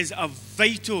is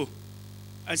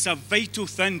it's a vital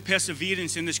thing,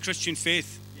 perseverance in this Christian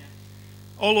faith. Yeah.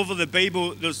 All over the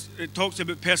Bible, it talks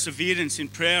about perseverance in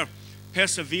prayer,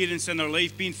 perseverance in our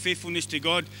life, being faithfulness to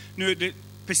God. Now,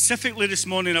 specifically this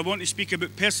morning, I want to speak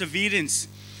about perseverance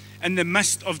in the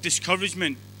midst of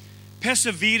discouragement.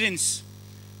 Perseverance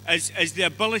is the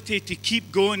ability to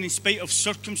keep going in spite of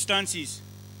circumstances,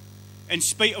 in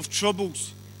spite of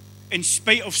troubles, in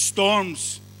spite of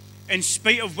storms, in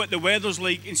spite of what the weather's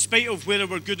like, in spite of whether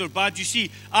we're good or bad. You see,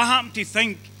 I happen to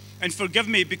think, and forgive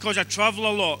me because I travel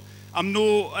a lot, I'm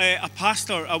no a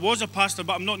pastor. I was a pastor,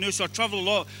 but I'm not now, so I travel a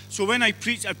lot. So when I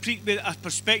preach with a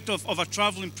perspective of a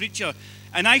traveling preacher.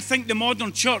 And I think the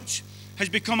modern church has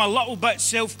become a little bit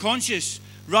self-conscious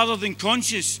rather than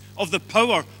conscious of the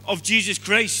power of Jesus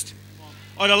Christ.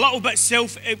 Or a little bit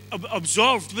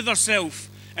self-absorbed with ourselves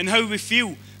and how we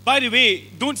feel. By the way,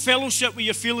 don't fellowship with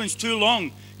your feelings too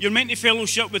long. You're meant to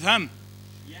fellowship with Him.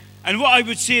 Yeah. And what I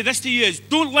would say this to you is,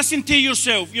 don't listen to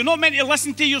yourself. You're not meant to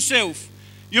listen to yourself.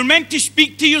 You're meant to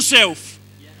speak to yourself.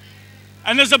 Yeah.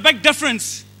 And there's a big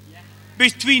difference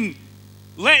between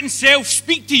letting self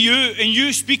speak to you and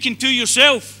you speaking to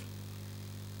yourself.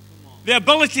 The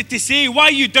ability to say, why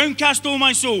are you downcast, O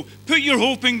my soul? Put your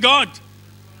hope in God.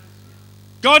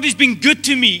 God has been good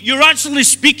to me. You're actually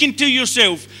speaking to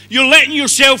yourself. You're letting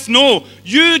yourself know,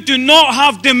 you do not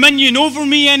have dominion over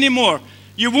me anymore.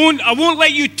 I won't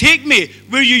let you take me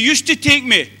where you used to take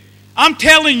me. I'm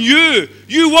telling you,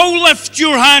 you will lift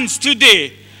your hands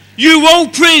today. You will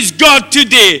praise God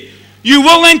today. You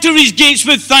will enter His gates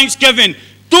with thanksgiving.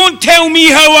 Don't tell me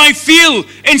how I feel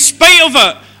in spite of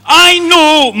it. I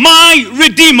know my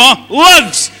Redeemer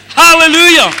lives.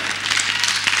 Hallelujah.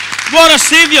 What a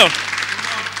Savior.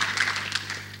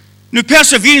 Now,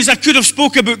 perseverance, I could have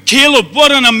spoke about Caleb.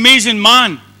 What an amazing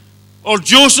man. Or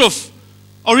Joseph.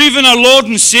 Or even our Lord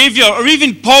and Savior. Or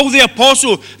even Paul the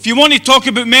Apostle. If you want to talk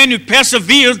about men who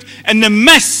persevered in the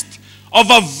midst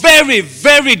of a very,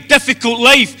 very difficult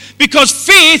life. Because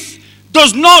faith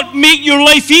does not make your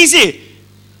life easy.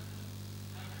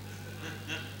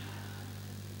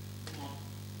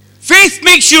 Faith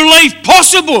makes your life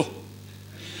possible.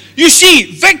 You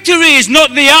see, victory is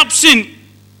not the absence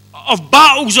of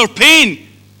battles or pain.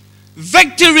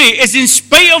 Victory is in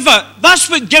spite of it. That's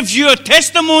what gives you a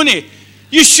testimony.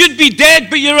 You should be dead,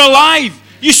 but you're alive.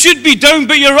 You should be down,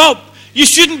 but you're up. You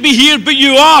shouldn't be here, but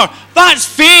you are. That's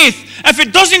faith. If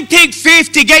it doesn't take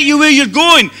faith to get you where you're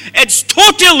going, it's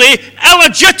totally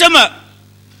illegitimate.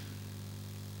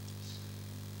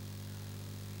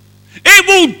 It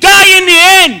will die in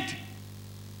the end.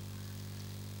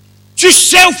 Just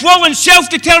self-will and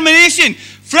self-determination.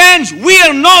 Friends, we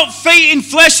are not fighting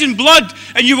flesh and blood,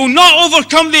 and you will not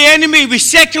overcome the enemy with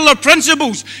secular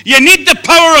principles. You need the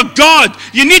power of God.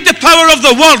 You need the power of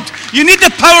the Word. You need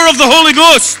the power of the Holy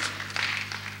Ghost.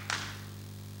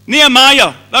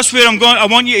 Nehemiah, that's where I'm going. I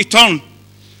want you to turn.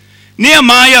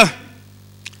 Nehemiah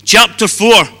chapter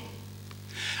 4.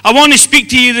 I want to speak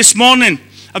to you this morning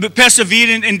about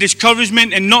persevering in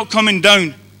discouragement and not coming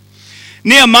down.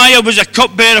 Nehemiah was a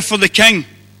cupbearer for the king.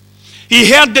 He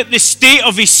heard that the state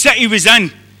of his city was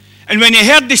in. And when he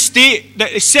heard the state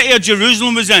that the city of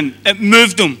Jerusalem was in, it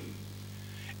moved him.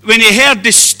 When he heard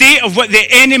the state of what the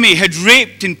enemy had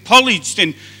raped and pillaged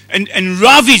and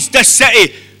ravaged this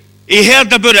city, he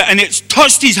heard about it and it's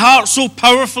touched his heart so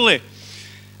powerfully.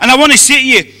 And I want to say to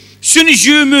you, as soon as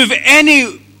you move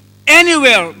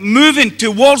anywhere moving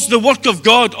towards the work of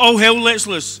God, all hell lets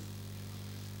loose.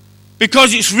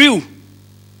 Because it's real.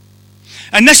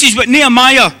 And this is what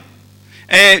Nehemiah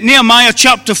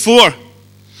chapter 4.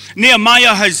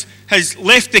 Nehemiah has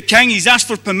left the king. He's asked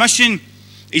for permission.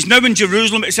 He's now in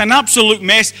Jerusalem. It's an absolute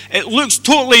mess. It looks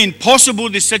totally impossible,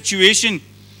 the situation.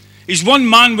 He's one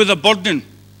man with a burden.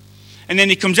 And then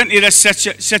he comes into this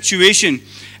situation.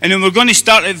 And then we're going to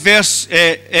start at verse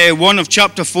 1 of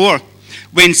chapter 4.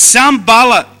 When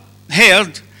Sanballat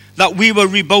heard that we were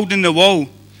rebuilding the wall,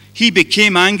 he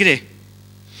became angry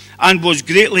and was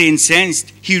greatly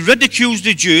incensed. He ridicules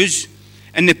the Jews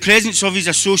in the presence of his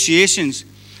associations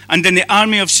and in the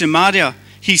army of Samaria.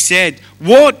 He said,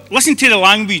 what? Listen to the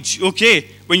language, okay,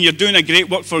 when you're doing a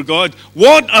great work for God.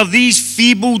 What are these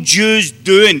feeble Jews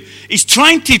doing? He's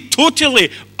trying to totally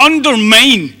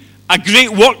undermine a great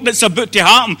work that's about to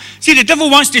happen. See, the devil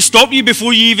wants to stop you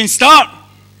before you even start.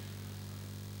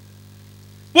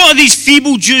 What are these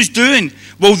feeble Jews doing?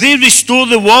 Will they restore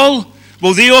the wall?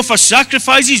 Will they offer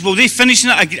sacrifices? Will they finish in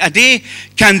a day?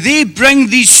 Can they bring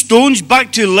these stones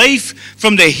back to life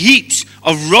from the heaps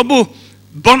of rubble,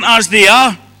 burnt as they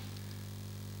are?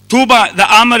 Tobiah the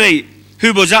Amorite,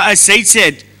 who was at his side,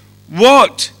 said,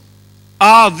 what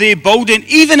are they building?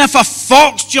 Even if a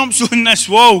fox jumps on this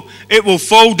wall, it will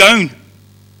fall down.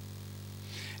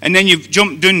 And then you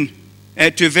jump down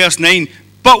to verse 9.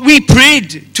 But we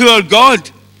prayed to our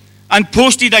God and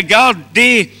posted a guard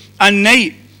day and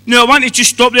night. Now, I want to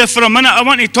just stop there for a minute. I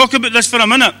want to talk about this for a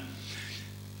minute.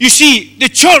 You see, the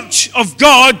church of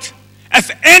God,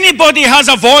 if anybody has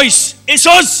a voice, it's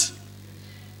us.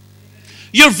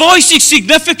 Your voice is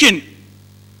significant.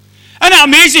 Isn't it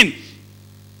amazing?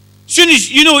 As soon as,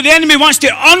 the enemy wants to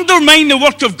undermine the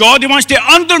work of God, he wants to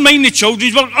undermine the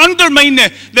children's work, undermine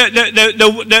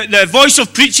the voice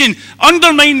of preaching,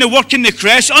 undermine the work in the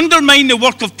creche, undermine the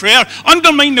work of prayer,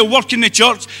 undermine the work in the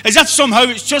church, as if somehow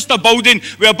it's just a building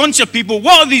with a bunch of people.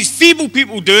 What are these feeble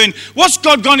people doing? What's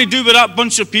God going to do with that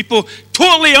bunch of people?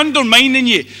 Totally undermining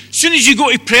you. As soon as you go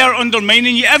to prayer,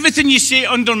 undermining you. Everything you say,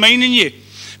 undermining you.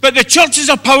 But the church is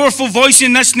a powerful voice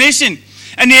in this nation.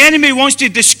 And the enemy wants to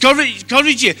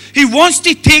discourage you. He wants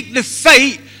to take the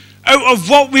fight out of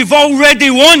what we've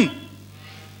already won.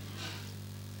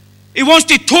 He wants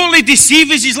to totally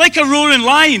deceive us. He's like a roaring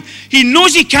lion. He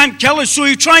knows he can't kill us, so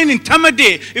he'll try and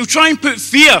intimidate. He'll try and put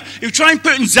fear. He'll try and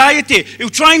put anxiety. He'll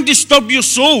try and disturb your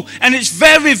soul. And it's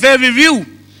very, very real.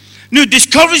 Now,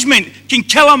 discouragement can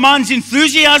kill a man's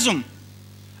enthusiasm.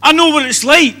 I know what it's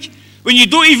like when you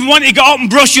don't even want to get up and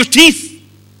brush your teeth.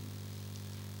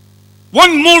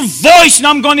 One more voice and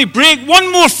I'm going to break.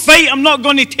 One more fight I'm not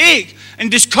going to take. And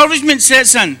discouragement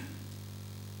sets in.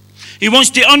 He wants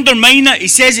to undermine it. He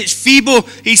says it's feeble.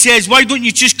 He says, why don't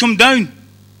you just come down?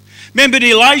 Remember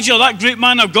Elijah, that great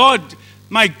man of God.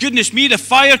 My goodness me, the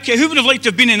fire came. Who would have liked to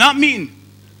have been in that meeting?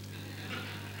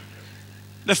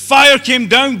 The fire came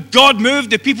down. God moved.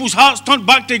 The people's hearts turned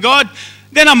back to God.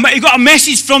 Then he got a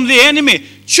message from the enemy.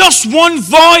 Just one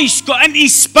voice got into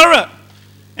his spirit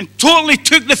and totally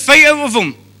took the fight out of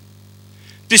him.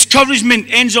 Discouragement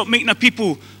ends up making a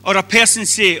people or a person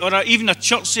say, or even a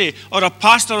church say, or a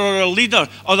pastor or a leader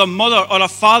or a mother or a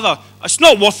father, it's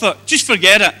not worth it. Just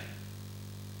forget it.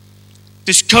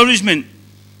 Discouragement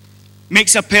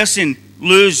makes a person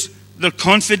lose their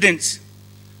confidence.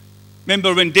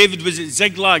 Remember when David was at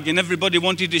Ziklag and everybody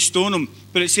wanted to stone him,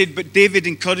 but it said, but David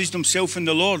encouraged himself in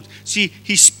the Lord. See,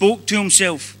 he spoke to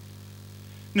himself.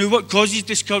 Now, what causes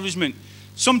discouragement?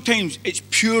 Sometimes it's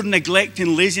pure neglect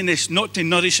and laziness not to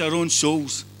nourish our own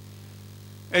souls.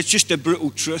 It's just a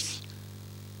brutal truth.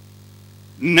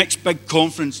 The next big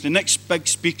conference, the next big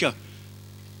speaker,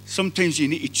 sometimes you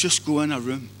need to just go in a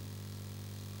room.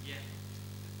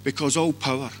 Because all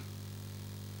power,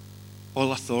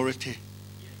 all authority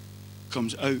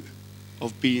comes out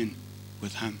of being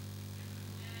with him.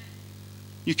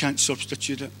 You can't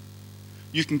substitute it.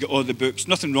 You can get all the books.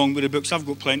 Nothing wrong with the books. I've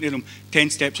got plenty of them. 10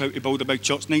 steps how to build a big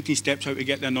church. 19 steps how to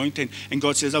get the anointing. And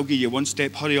God says, I'll give you one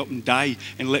step. Hurry up and die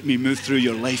and let me move through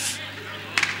your life.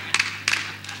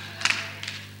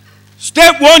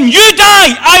 Step 1, you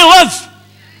die, I live.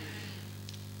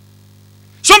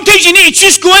 Sometimes you need to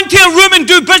just go into a room and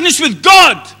do business with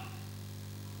God.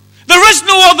 There is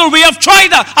no other way. I've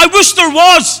tried that. I wish there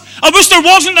was. I wish there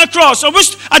wasn't a cross. I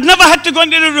wish I'd never had to go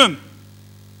into the room.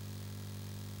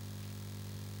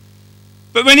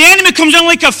 But when the enemy comes in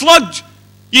like a flood,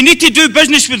 you need to do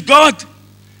business with God.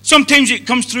 Sometimes it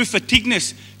comes through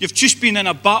fatigueness. You've just been in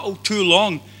a battle too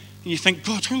long. And you think,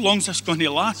 God, how long is this going to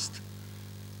last?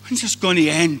 When's this going to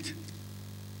end?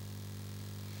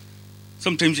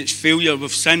 Sometimes it's failure.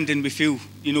 We've sinned and we feel,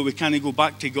 we can't go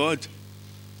back to God.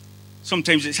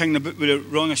 Sometimes it's hanging about with the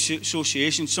wrong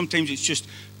association. Sometimes it's just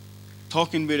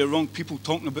talking with the wrong people,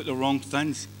 talking about the wrong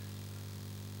things.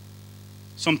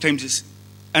 Sometimes it's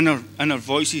inner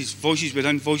voices, voices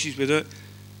within, voices without.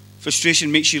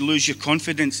 Frustration makes you lose your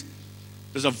confidence.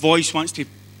 There's a voice wants to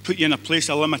put you in a place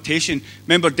of limitation.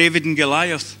 Remember David and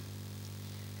Goliath?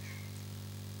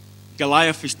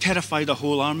 Goliath has terrified a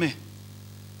whole army.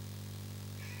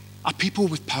 A people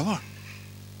with power.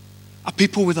 A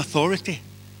people with authority.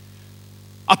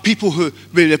 A people who,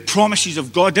 with the promises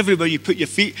of God, everywhere you put your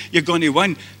feet, you're going to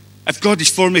win. If God is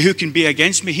for me, who can be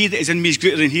against me? He that is in me is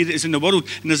greater than he that is in the world.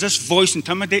 And there's this voice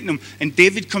intimidating him. And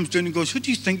David comes down and goes, who do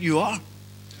you think you are?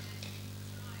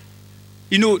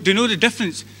 Do you know the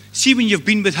difference? See, when you've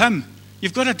been with him,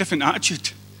 you've got a different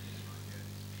attitude.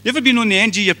 You ever been on the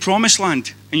edge of your promised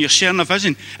land and you're sharing a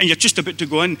vision and you're just about to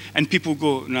go in and people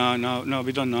go, no,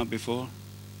 we've done that before.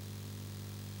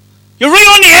 You're right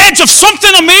on the edge of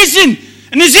something amazing.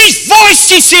 And there's these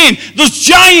voices saying, there's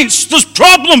giants, there's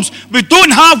problems, we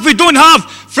don't have.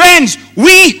 Friends,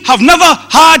 we have never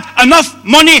had enough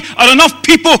money or enough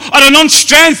people or enough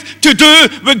strength to do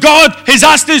what God has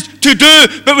asked us to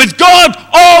do. But with God,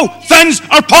 all things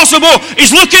are possible.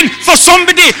 He's looking for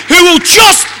somebody who will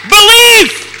just believe.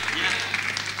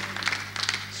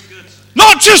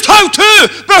 Not just how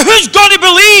to, but who's got to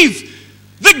believe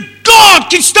that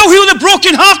God can still heal the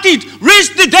brokenhearted,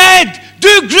 raise the dead,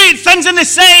 do great things in the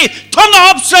city, turn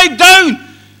it upside down.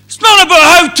 It's not about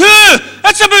how to.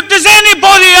 It's about, does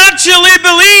anybody actually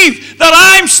believe that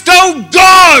I'm still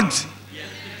God?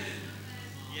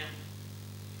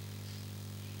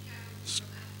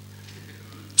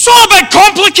 It's all a bit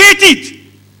complicated.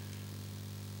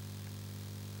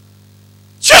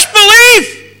 Just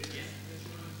believe.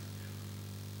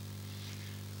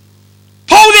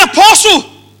 Paul the Apostle,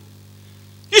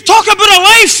 you talk about a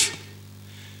life.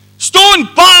 Stoned,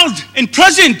 battered,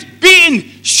 imprisoned,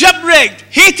 beaten, shipwrecked,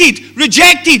 hated,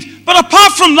 rejected. But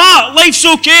apart from that, life's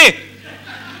okay.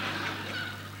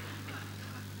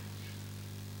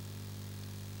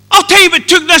 I'll tell you what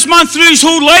took this man through his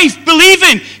whole life,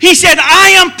 believing. He said, I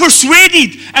am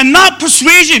persuaded. And that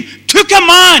persuasion took a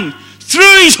man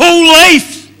through his whole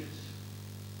life.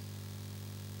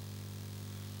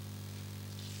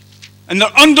 And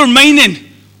they're undermining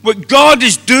what God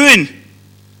is doing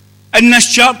in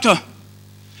this chapter.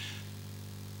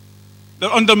 They're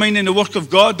undermining the work of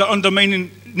God. They're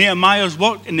undermining Nehemiah's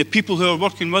work and the people who are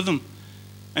working with him.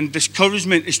 And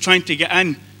discouragement is trying to get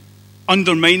in,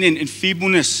 undermining and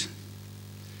feebleness.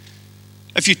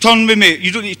 If you turn with me,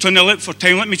 you don't need to turn a lip for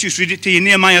time. Let me just read it to you.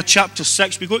 Nehemiah chapter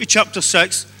 6. We go to chapter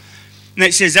 6. And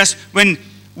it says this.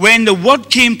 When the word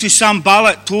came to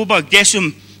Sanballat, Tobiah,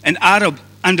 Geshem, and Arab,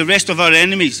 and the rest of our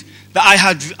enemies, that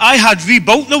I had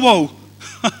rebuilt the wall,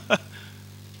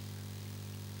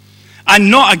 and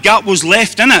not a gap was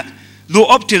left in it. Though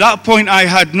up to that point I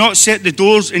had not set the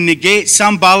doors and the gates,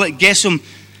 Sanballat, Geshem,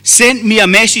 sent me a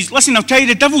message. Listen, I'll tell you,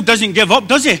 the devil doesn't give up,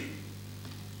 does he?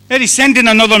 There he's sending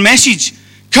another message.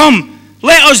 Come,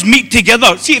 let us meet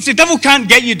together. See, if the devil can't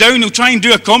get you down, he'll try and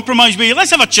do a compromise with you.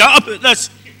 Let's have a chat about this.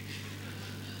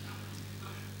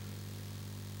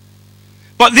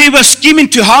 But they were scheming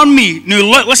to harm me.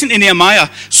 Now listen to Nehemiah.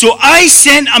 So I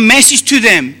sent a message to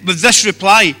them with this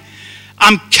reply.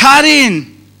 I'm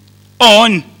carrying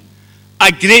on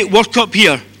a great work up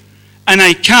here, and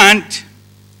I can't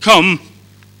come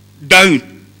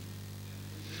down.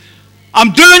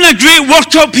 I'm doing a great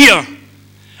work up here,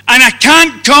 and I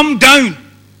can't come down.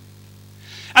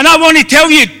 And I want to tell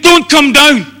you, don't come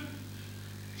down.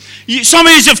 Some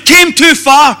of you have came too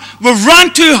far. We've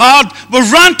ran too hard.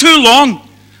 We've ran too long.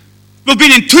 We've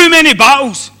been in too many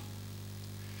battles.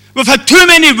 We've had too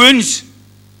many wounds.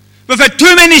 We've had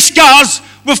too many scars.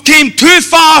 We've came too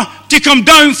far to come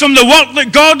down from the work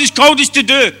that God has called us to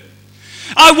do.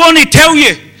 I want to tell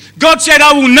you, God said,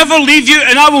 I will never leave you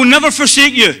and I will never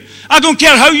forsake you. I don't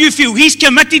care how you feel. He's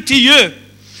committed to you.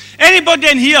 Anybody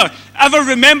in here ever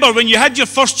remember when you had your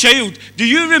first child? Do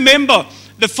you remember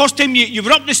the first time you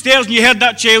were up the stairs and you heard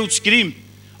that child scream?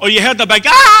 Or you heard a big,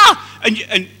 ah!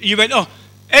 And you went, oh.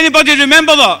 Anybody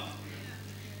remember that?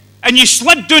 And you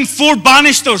slid down 4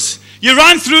 banisters. You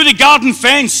ran through the garden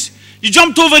fence. You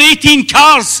jumped over 18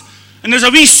 cars. And there's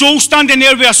a wee soul standing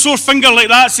there with a sore finger like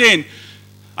that saying,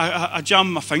 I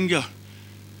jammed my finger.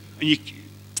 And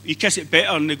you kiss it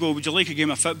better and they go, would you like a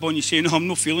game of football? And you say, no, I'm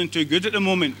not feeling too good at the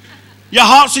moment. Your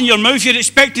heart's in your mouth. You're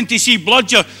expecting to see blood.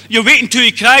 You're waiting till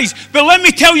he cries. But let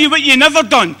me tell you what you never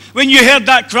done when you heard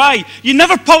that cry. You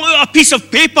never pulled out a piece of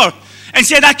paper and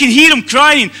said, I can hear him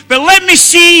crying, but let me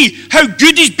see how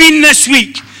good he's been this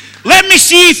week. Let me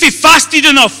see if he fasted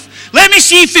enough. Let me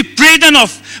see if he prayed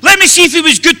enough. Let me see if he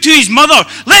was good to his mother.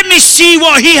 Let me see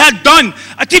what he had done.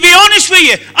 To be honest with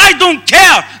you, I don't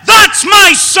care. That's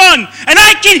my son, and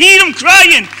I can hear him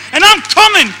crying, and I'm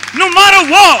coming no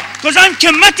matter what, because I'm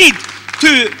committed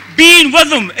to being with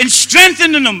him and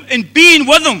strengthening him and being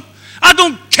with him. I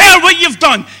don't care what you've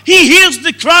done. He hears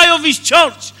the cry of his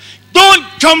church. Don't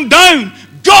come down.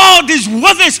 God is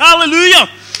with us. Hallelujah.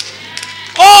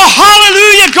 Oh,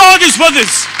 hallelujah. God is with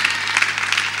us.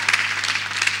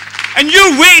 And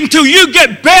you're waiting till you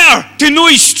get better to know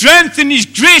his strength and his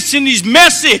grace and his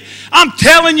mercy. I'm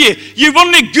telling you, you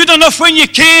weren't good enough when you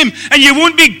came, and you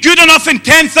won't be good enough in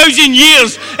 10,000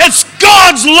 years. It's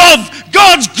God's love,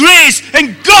 God's grace,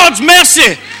 and God's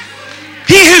mercy.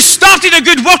 He who started a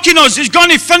good work in us is going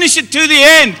to finish it to the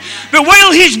end. But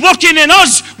while he's working in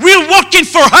us, we're working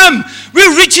for him.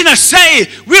 We're reaching a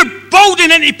city. We're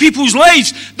building into people's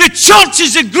lives. The church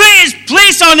is the greatest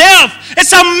place on earth.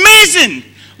 It's amazing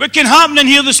what can happen in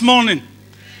here this morning.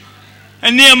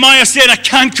 And Nehemiah said, I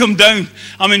can't come down.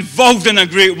 I'm involved in a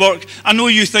great work. I know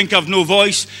you think I've no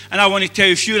voice, and I want to tell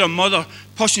you, if you're a mother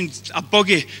pushing a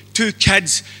buggy, 2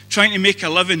 kids, trying to make a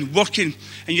living, working,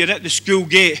 and you're at the school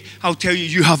gate, I'll tell you,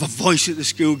 you have a voice at the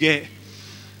school gate.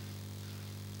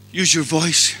 Use your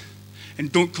voice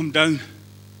and don't come down.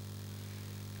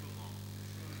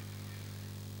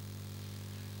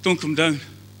 Don't come down.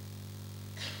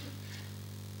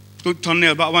 Don't turn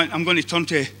there, but I'm going to turn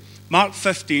to Mark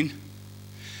 15.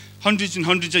 Hundreds and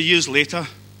hundreds of years later,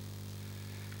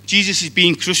 Jesus is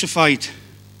being crucified.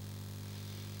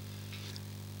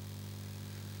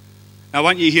 I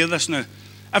want you to hear this now.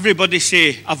 Everybody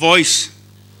say, a voice.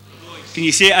 Can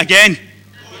you say it again?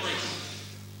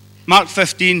 Mark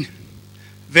 15,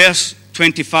 verse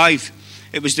 25.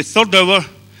 It was the 3rd hour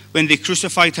when they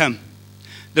crucified him.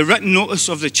 The written notice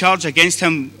of the charge against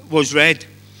him was read.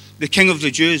 The King of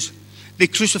the Jews. They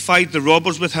crucified the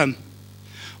robbers with him,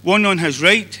 one on his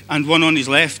right and one on his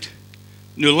left.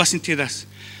 Now listen to this.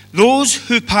 Those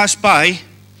who passed by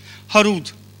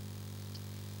hurled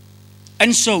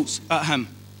insults at him,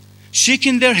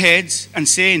 shaking their heads and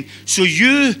saying, so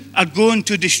you are going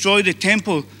to destroy the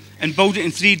temple and build it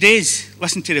in 3 days?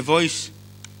 Listen to the voice.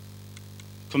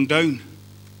 Come down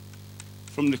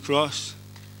from the cross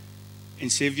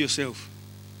and save yourself.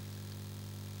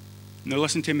 Now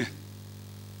listen to me.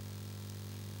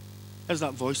 There's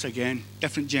that voice again.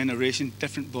 Different generation,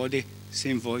 different body,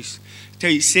 same voice. I tell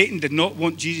you, Satan did not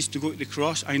want Jesus to go to the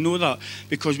cross. I know that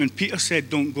because when Peter said,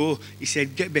 don't go, he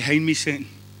said, get behind me, Satan.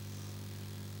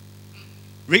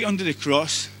 Right under the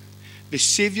cross, the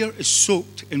Savior is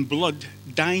soaked in blood,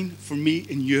 dying for me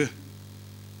and you.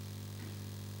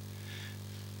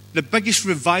 The biggest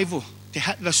revival to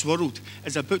hit this world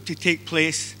is about to take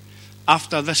place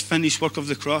after this finished work of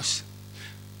the cross.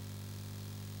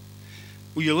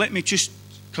 Will you let me just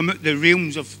come out the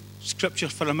realms of Scripture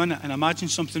for a minute and imagine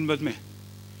something with me?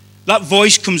 That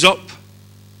voice comes up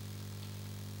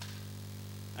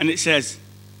and it says,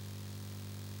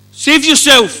 save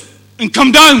yourself and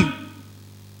come down.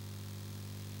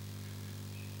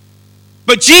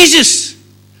 But Jesus,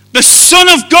 the Son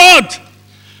of God,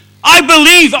 I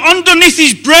believe underneath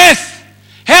his breath,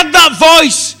 heard that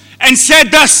voice and said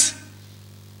this,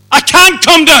 I can't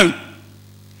come down.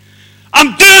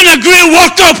 I'm doing a great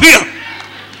work up here.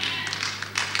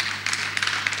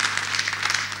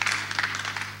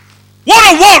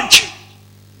 What a work.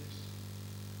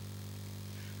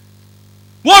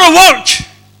 What a work.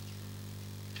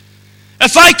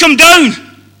 If I come down,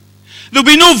 there'll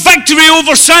be no victory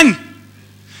over sin.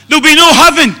 There'll be no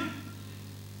heaven.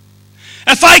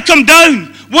 If I come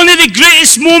down, one of the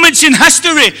greatest moments in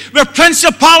history where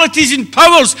principalities and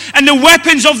powers and the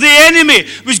weapons of the enemy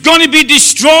was going to be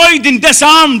destroyed and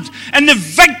disarmed, and the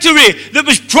victory that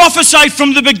was prophesied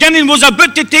from the beginning was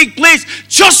about to take place.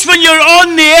 Just when you're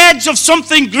on the edge of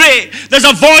something great, there's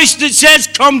a voice that says,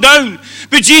 come down.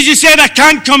 But Jesus said, I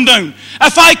can't come down.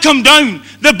 If I come down,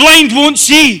 the blind won't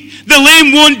see. The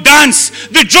lame won't dance.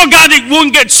 The drug addict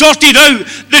won't get sorted out.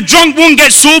 The drunk won't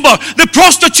get sober. The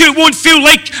prostitute won't feel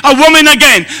like a woman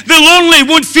again. The lonely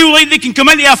won't feel like they can come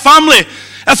into a family.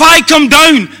 If I come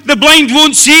down, the blind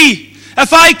won't see.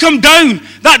 If I come down,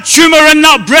 that tumor in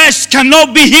that breast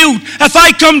cannot be healed. If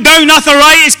I come down,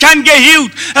 arthritis can't get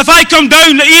healed. If I come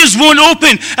down, the ears won't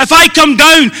open. If I come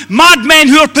down, madmen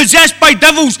who are possessed by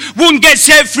devils won't get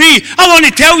set free. I want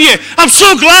to tell you, I'm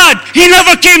so glad he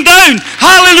never came down.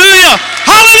 Hallelujah!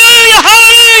 Hallelujah!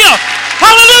 Hallelujah!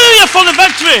 Hallelujah for the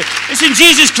victory. It's in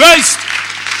Jesus Christ.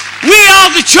 We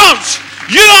are the church.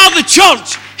 You are the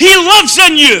church. He lives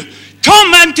in you.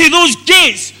 Come into those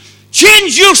gates.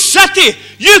 Change your city.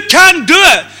 You can do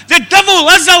it. The devil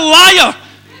is a liar.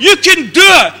 You can do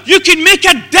it. You can make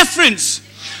a difference.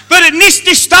 But it needs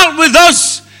to start with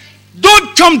us.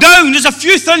 Don't come down. There's a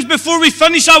few things before we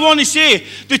finish I want to say.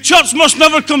 The church must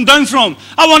never come down from.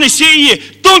 I want to say to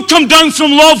you, don't come down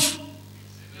from love.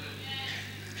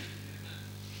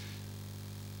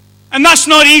 And that's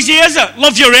not easy, is it?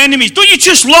 Love your enemies. Don't you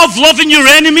just love loving your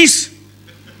enemies?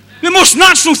 The most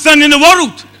natural thing in the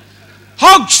world.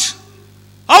 Hugs.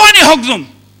 I want to hug them.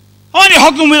 I want to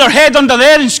hug them with their head under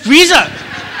there and squeeze it.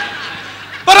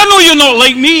 But I know you're not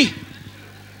like me.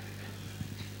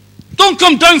 Don't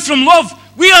come down from love.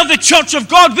 We are the church of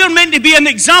God. We're meant to be an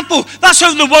example. That's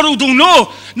how the world will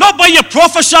know. Not by your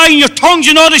prophesying, your tongues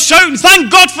and all the shouting.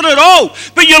 Thank God for it all.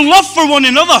 But your love for one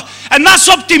another. And that's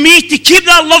up to me to keep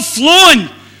that love flowing.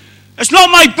 It's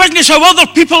not my business how other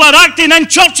people are acting in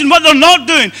church and what they're not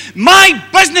doing. My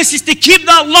business is to keep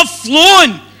that love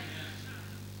flowing.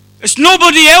 It's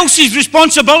nobody else's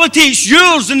responsibility. It's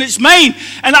yours and it's mine.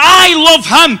 And I love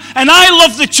him and I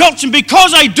love the church. And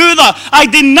because I do that, I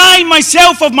deny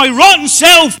myself of my rotten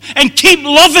self and keep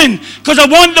loving, because I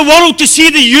want the world to see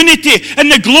the unity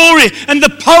and the glory and the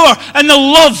power and the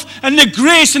love and the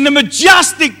grace and the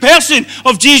majestic person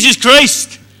of Jesus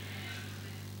Christ.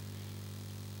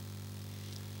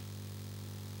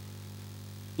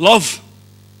 Love.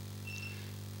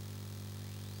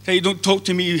 Hey, don't talk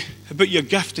to me about your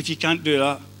gift if you can't do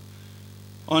that.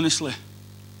 Honestly.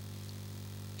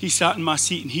 He sat in my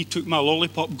seat and he took my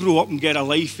lollipop. Grow up and get a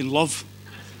life and love.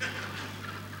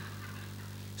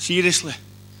 Seriously.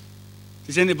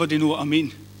 Does anybody know what I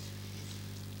mean?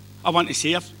 I want to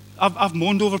say, I've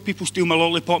moaned over people steal my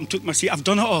lollipop and took my seat. I've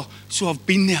done it all, so I've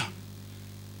been there.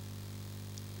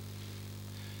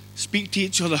 Speak to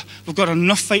each other. We've got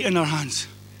enough fight in our hands.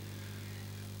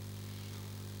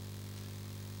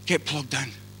 Get plugged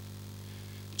in.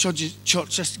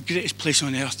 Church, this the greatest place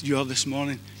on earth you are this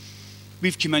morning.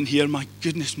 We've come in here, my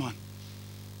goodness, man.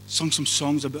 Sung some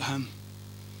songs about him.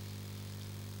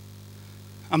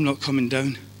 I'm not coming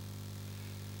down.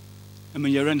 And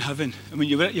when you're in heaven, and when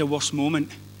you're at your worst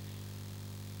moment,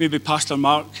 maybe Pastor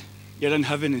Mark, you're in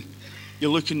heaven and you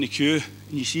look in the queue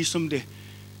and you see somebody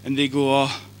and they go,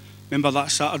 oh, remember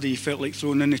that Saturday you felt like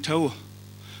throwing in the towel?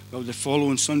 Well, the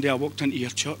following Sunday I walked into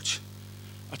your church.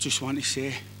 I just want to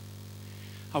say,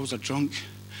 I was a drunk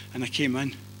and I came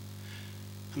in.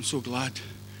 I'm so glad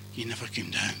you never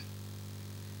came down.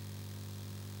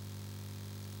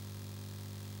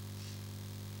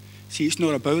 See, it's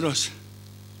not about us.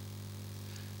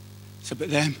 It's about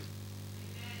them.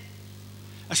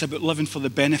 It's about living for the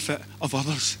benefit of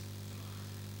others.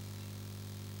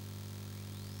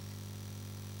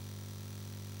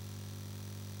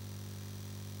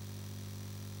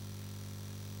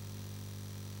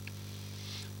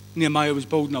 Nehemiah was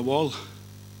building a wall.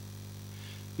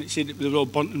 And it said that they were all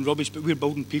burnt and rubbish, but we're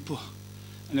building people.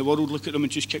 And the world would look at them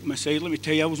and just kick them aside. Let me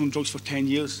tell you, I was on drugs for 10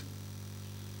 years.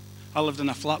 I lived in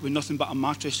a flat with nothing but a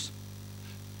mattress.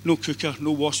 No cooker,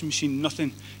 no washing machine,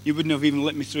 nothing. You wouldn't have even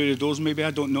let me through the doors, maybe,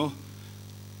 I don't know.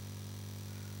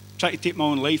 Tried to take my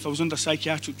own life. I was under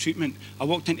psychiatric treatment. I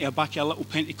walked into the back of a little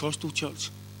Pentecostal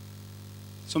church.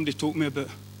 Somebody told me about.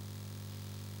 I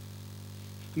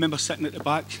remember sitting at the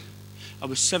back. I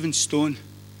was 7 stone.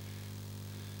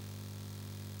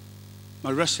 My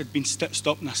wrists had been stitched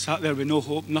up and I sat there with no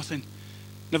hope, nothing.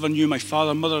 Never knew my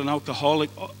father, mother an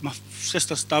alcoholic. My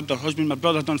sister stabbed her husband. My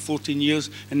brother done 14 years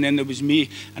and then there was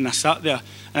me. And I sat there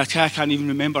and I can't even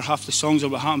remember half the songs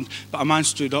of what happened. But a man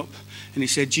stood up and he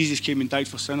said, Jesus came and died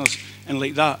for sinners. And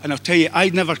like that. And I'll tell you, I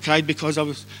never cried because I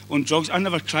was on drugs. I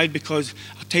never cried because,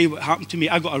 I'll tell you what happened to me.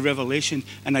 I got a revelation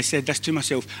and I said this to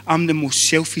myself, I'm the most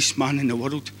selfish man in the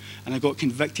world. And I got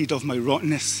convicted of my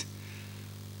rottenness.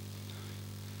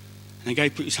 And a guy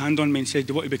put his hand on me and said,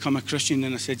 do you want to become a Christian?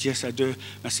 And I said, yes, I do.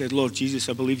 And I said, Lord Jesus,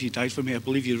 I believe you died for me. I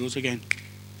believe you rose again.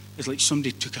 It's like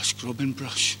somebody took a scrubbing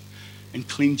brush and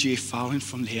cleaned Jay Fallon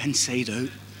from the inside out.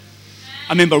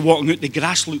 I remember walking out, the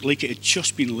grass looked like it had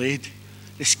just been laid.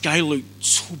 The sky looked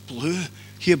so blue.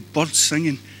 Hear birds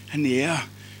singing in the air.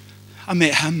 I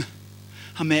met him.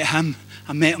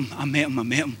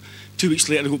 2 weeks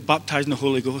later, I got baptized in the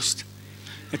Holy Ghost.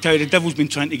 I tell you, the devil's been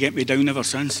trying to get me down ever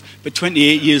since. But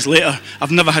 28 years later,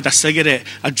 I've never had a cigarette,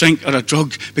 a drink, or a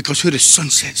drug, because who the Son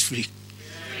sets free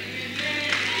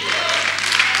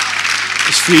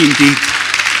is free indeed.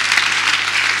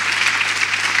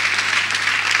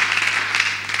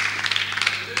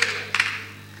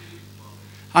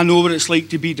 I know what it's like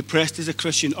to be depressed as a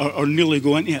Christian or nearly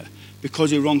go into it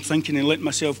because of wrong thinking and let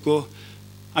myself go.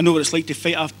 I know what it's like to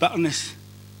fight off bitterness.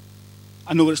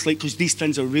 I know what it's like because these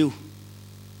things are real.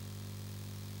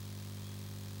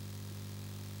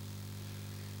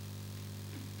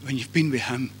 When you've been with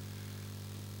him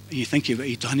and you think of what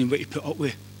he's done and what he put up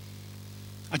with,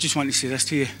 I just want to say this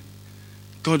to you.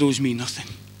 God owes me nothing.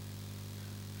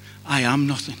 I am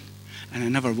nothing. And I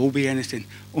never will be anything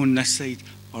on this side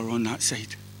or on that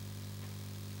side.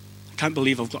 I can't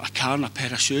believe I've got a car and a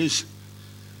pair of shoes.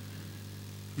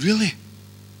 Really?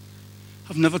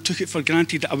 I've never took it for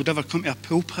granted that I would ever come to a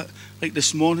pulpit like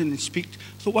this morning and speak.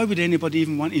 I thought, why would anybody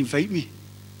even want to invite me?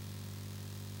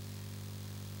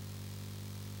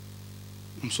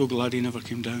 I'm so glad he never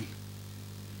came down.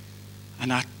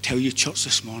 And I tell you, church,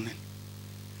 this morning,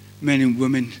 men and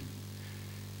women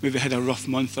maybe had a rough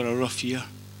month or a rough year,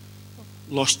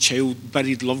 lost child,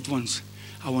 buried loved ones.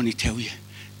 I want to tell you,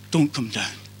 don't come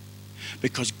down,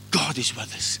 because God is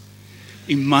with us.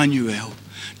 Emmanuel.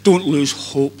 Don't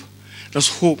lose hope.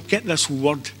 There's hope. Get this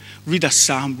word. Read a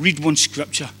psalm. Read one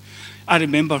scripture. I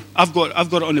remember, I've got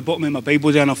it on the bottom of my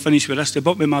Bible there, and I'll finish with this. The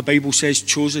bottom of my Bible says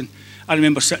chosen. I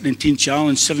remember sitting in Teen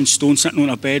Challenge, 7 stone, sitting on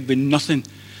a bed with nothing.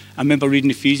 I remember reading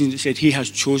Ephesians, it said, he has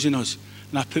chosen us.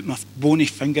 And I put my bony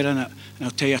finger in it, and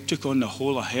I'll tell you, I took on the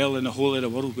whole of hell and the whole of the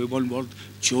world with one word,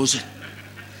 chosen.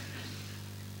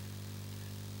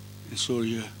 And so are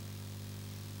you.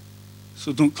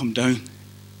 So don't come down.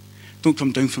 Don't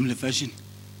come down from the vision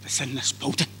that's in this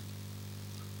building.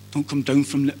 Don't come down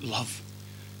from the love.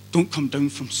 Don't come down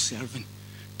from serving.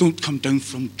 Don't come down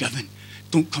from giving.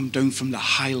 Don't come down from the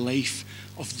high life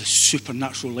of the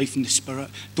supernatural life in the Spirit.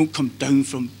 Don't come down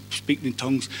from speaking in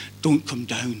tongues. Don't come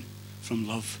down from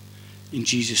love. In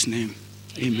Jesus' name,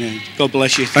 amen. God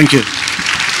bless you. Thank you.